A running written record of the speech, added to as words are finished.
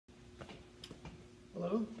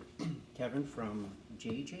Hello, Kevin from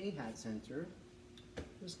JJ Hat Center.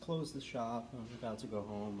 Just closed the shop. I'm about to go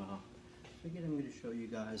home. Figured I'm going to show you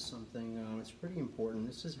guys something. It's pretty important.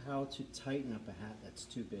 This is how to tighten up a hat that's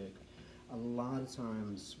too big. A lot of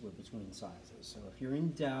times we're between sizes. So if you're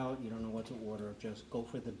in doubt, you don't know what to order, just go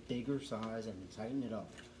for the bigger size and tighten it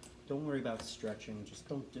up. Don't worry about stretching. Just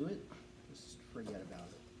don't do it. Just forget about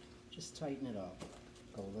it. Just tighten it up.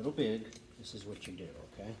 Go a little big. This is what you do,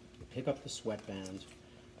 okay? You pick up the sweatband.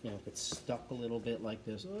 You know, if it's stuck a little bit like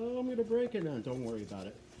this, oh, I'm gonna break it. No, don't worry about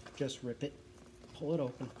it. Just rip it, pull it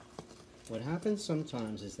open. What happens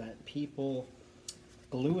sometimes is that people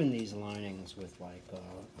glue in these linings with like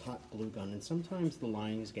a hot glue gun, and sometimes the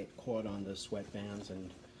linings get caught on the sweatbands,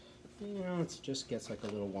 and you know, it just gets like a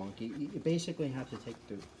little wonky. You basically have to take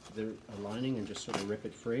the lining and just sort of rip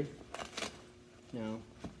it free. Now,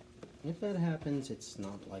 if that happens, it's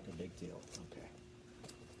not like a big deal. Okay.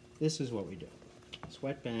 This is what we do.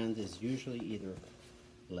 Sweatband is usually either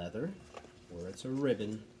leather, or it's a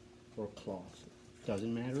ribbon, or cloth.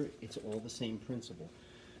 Doesn't matter, it's all the same principle.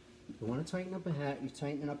 You want to tighten up a hat, you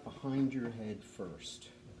tighten it up behind your head first,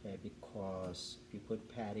 okay? Because if you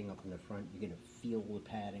put padding up in the front, you're going to feel the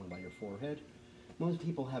padding by your forehead. Most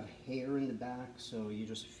people have hair in the back, so you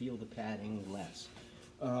just feel the padding less.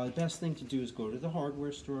 The best thing to do is go to the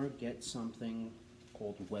hardware store, get something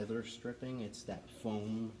called weather stripping. It's that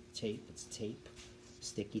foam tape. It's tape,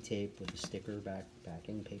 sticky tape with a sticker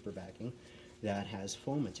backing, paper backing, that has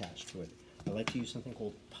foam attached to it. I like to use something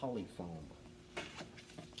called polyfoam.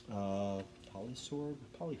 Polysorb?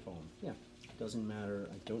 Polyfoam, yeah. Doesn't matter.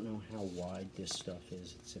 I don't know how wide this stuff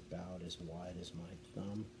is. It's about as wide as my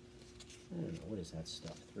thumb. I don't know, what is that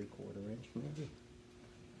stuff? 3/4 inch maybe?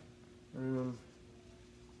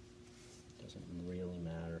 Doesn't really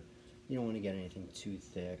matter. You don't want to get anything too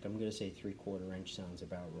thick. I'm going to say 3/4 inch sounds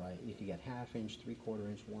about right. You could get 1/2 inch, 3/4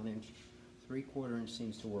 inch, 1 inch. 3/4 inch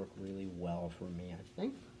seems to work really well for me, I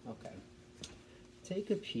think. Okay. Take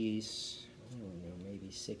a piece, I don't know,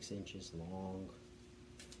 maybe 6 inches long.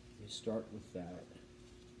 You start with that.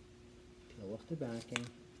 Peel off the backing,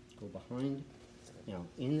 go behind. Now,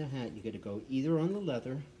 in the hat, you got to go either on the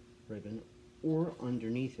leather ribbon or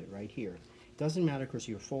underneath it, right here. Doesn't matter because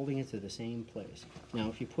you're folding it to the same place. Now,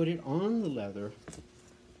 if you put it on the leather,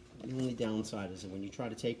 the only downside is that when you try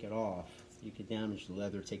to take it off, you could damage the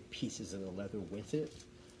leather, take pieces of the leather with it.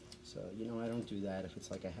 So, you know, I don't do that. If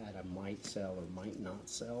it's like a hat I might sell or might not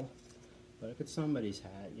sell. But if it's somebody's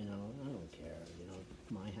hat, you know, I don't care. You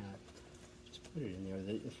know, my hat, just put it in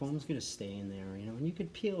there. The foam's going to stay in there, you know, and you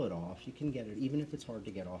could peel it off. You can get it, even if it's hard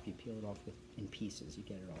to get off, you peel it off in pieces. You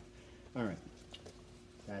get it off. All right.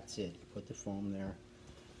 That's it. Put the foam there.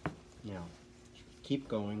 Now, keep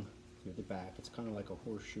going through the back. It's kind of like a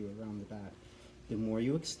horseshoe around the back. The more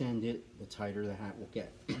you extend it, the tighter the hat will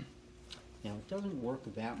get. Now, it doesn't work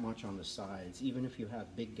that much on the sides. Even if you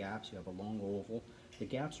have big gaps, you have a long oval, the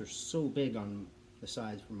gaps are so big on the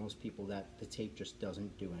sides for most people that the tape just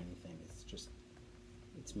doesn't do anything.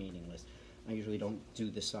 It's meaningless. I usually don't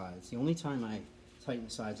do the sides. The only time I tighten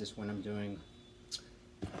sides is when I'm doing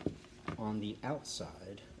on the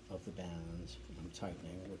outside of the bands. I'm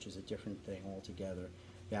tightening, which is a different thing altogether.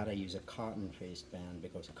 That I use a cotton-faced band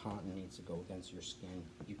because cotton needs to go against your skin.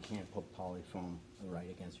 You can't put polyfoam right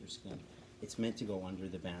against your skin. It's meant to go under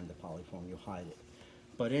the band, the polyfoam. You hide it.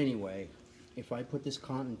 But anyway, if I put this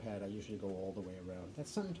cotton pad, I usually go all the way around.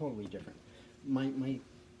 That's something totally different. My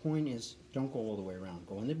point is, don't go all the way around.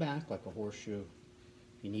 Go in the back like a horseshoe.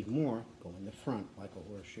 If you need more, go in the front like a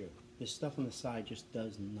horseshoe. This stuff on the side just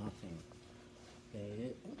does nothing.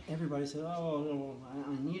 Okay? Everybody says, oh, no,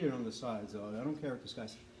 I need it on the sides. Oh, I don't care what this guy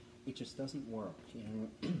says. It just doesn't work. You know,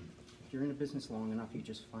 if you're in a business long enough, you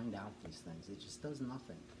just find out these things. It just does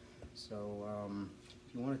nothing. So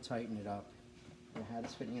if you want to tighten it up, the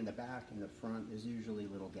hat's fitting in the back and the front. There's usually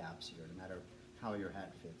little gaps here, no matter how your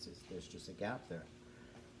hat fits. There's just a gap there.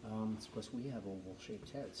 It's because we have oval-shaped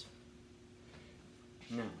heads.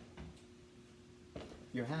 Now,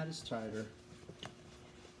 your hat is tighter.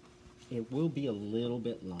 It will be a little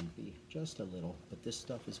bit lumpy, just a little, but this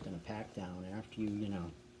stuff is going to pack down after you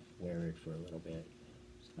know, wear it for a little bit.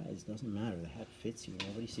 Guys, it doesn't matter. The hat fits you.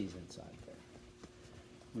 Nobody sees inside there.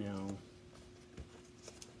 Now,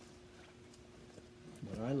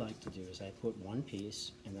 what I like to do is I put one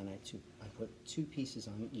piece, and then I put 2 pieces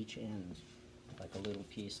on each end, like a little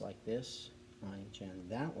piece like this on each end.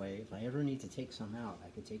 That way, if I ever need to take some out, I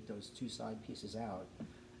could take those 2 side pieces out,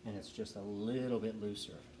 and it's just a little bit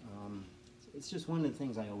looser. It's just one of the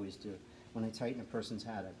things I always do. When I tighten a person's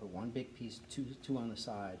hat, I put one big piece, two on the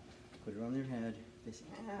side, put it on their head. They say,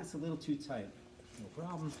 it's a little too tight. No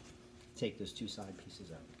problem. take those two side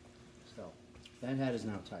pieces out. So that hat is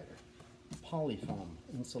now tighter. Polyfoam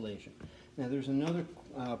insulation. Now there's another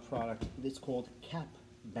product that's called Cap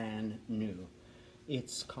Ban New.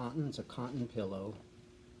 It's cotton. It's a cotton pillow.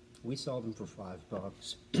 We sell them for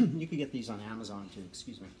 $5. You could get these on Amazon too.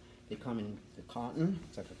 Excuse me. They come in the cotton.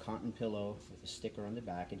 It's like a cotton pillow with a sticker on the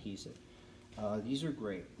back, adhesive. These are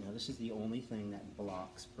great. Now this is the only thing that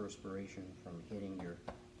blocks perspiration from hitting your,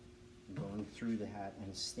 going through the hat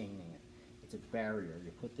and staining it. It's a barrier.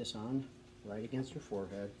 You put this on right against your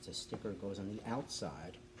forehead. It's a sticker that goes on the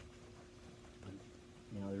outside.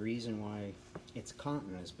 Now the reason why it's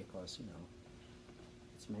cotton is because, you know,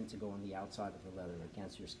 it's meant to go on the outside of the leather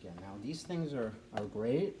against your skin. Now these things are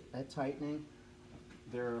great at tightening.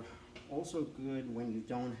 They're also good when you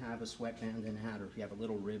don't have a sweatband and hat, or if you have a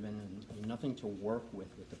little ribbon and nothing to work with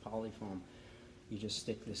the polyfoam. You just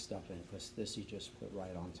stick this stuff in, because this you just put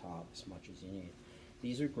right on top as much as you need.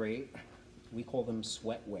 These are great. We call them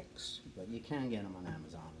sweat wicks, but you can get them on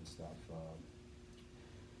Amazon and stuff.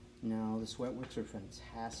 Now the sweat wicks are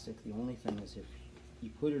fantastic. The only thing is if you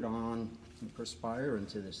put it on, you perspire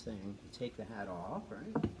into this thing, you take the hat off,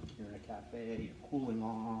 right? You're in a cafe, you're cooling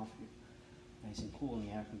off, you're nice and cool in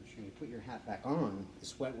the air conditioner. You put your hat back on, the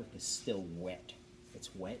sweat wick is still wet.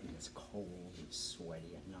 It's wet and it's cold and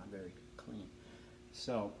sweaty and not very clean.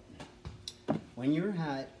 So when your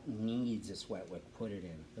hat needs a sweat wick, put it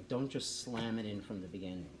in, but don't just slam it in from the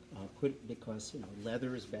beginning. Because, you know,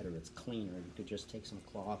 leather is better, it's cleaner. You could just take some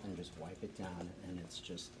cloth and just wipe it down, and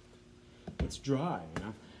it's dry, you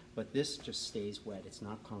know. But this just stays wet. It's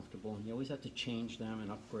not comfortable, and you always have to change them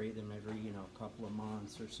and upgrade them every, you know, couple of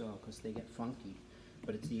months or so, because they get funky.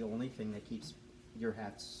 But it's the only thing that keeps your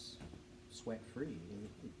hats sweat free.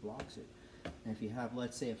 It blocks it. And if you have,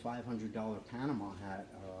 let's say, a $500 Panama hat,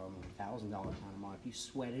 $1,000 Panama, if you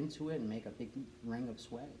sweat into it and make a big ring of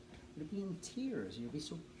sweat, you'll be in tears. You'll be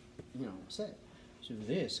so, you know, upset. So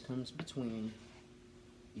this comes between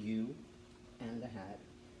you and the hat,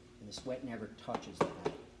 and the sweat never touches the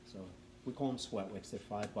hat. So we call them sweat wicks. They're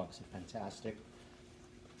 $5. They're fantastic.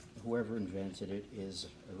 Whoever invented it is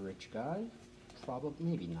a rich guy. Probably,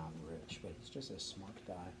 maybe not rich, but he's just a smart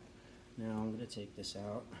guy. Now I'm going to take this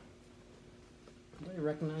out. Anybody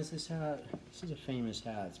recognize this hat? This is a famous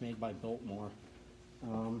hat. It's made by Biltmore.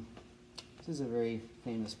 This is a very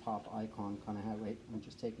famous pop icon kind of hat. Wait, I'm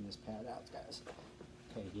just taking this pad out, guys.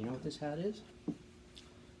 Okay, do you know what this hat is?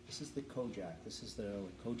 This is the Kojak. This is the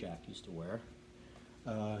what Kojak used to wear.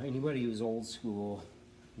 Anybody who's old school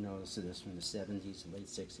knows this from the 70s and late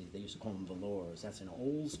 60s. They used to call them velours. That's an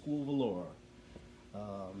old school velour.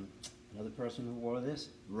 Another person who wore this,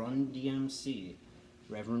 Run DMC.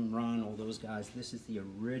 Reverend Run, all those guys. This is the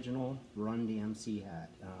original Run DMC hat.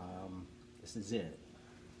 This is it.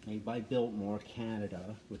 Made by Biltmore,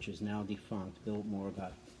 Canada, which is now defunct. Biltmore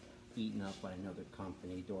got eaten up by another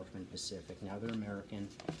company, Dorfman Pacific. Now they're American.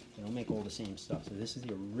 They don't make all the same stuff. So this is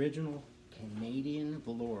the original Canadian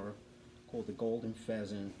velour called the Golden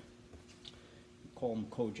Pheasant. We call them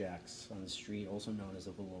Kojaks on the street, also known as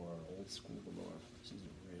a velour, old school velour. This is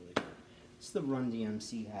really good. It's the Run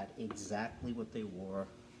DMC hat, exactly what they wore.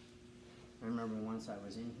 I remember once I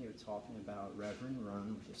was in here talking about Reverend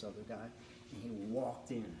Run with this other guy, and he walked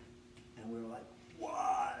in, and we were like,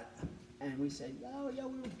 what? And we said, yo,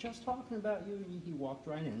 we were just talking about you. And he walked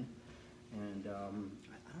right in, and I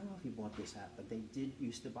don't know if he bought this hat, but they did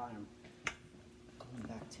used to buy them going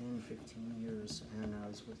back 10, 15 years, and I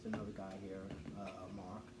was with another guy here,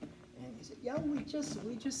 Mark, and he said, yo, we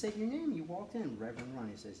just said your name. You walked in, Reverend Run.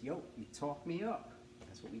 He says, yo, you talked me up.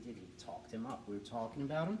 That's what we did. We talked him up. We were talking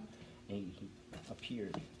about him, and he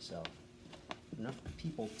appeared. So enough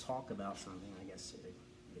people talk about something, I guess it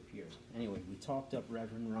appears. Anyway, we talked up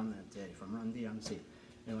Reverend Run that day from Run DMC.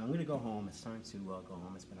 Anyway, I'm going to go home. It's time to go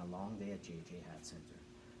home. It's been a long day at JJ Hat Center.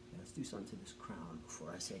 Now, let's do something to this crown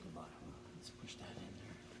before I say goodbye. Let's push that in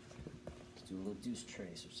there. Let's do a little deuce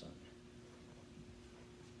trace or something.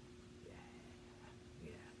 Yeah.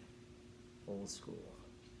 Old school.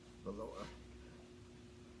 Velour.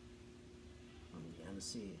 Run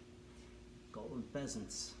DMC. Golden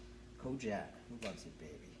Pheasants. Kojak. Who loves it,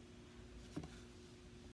 baby?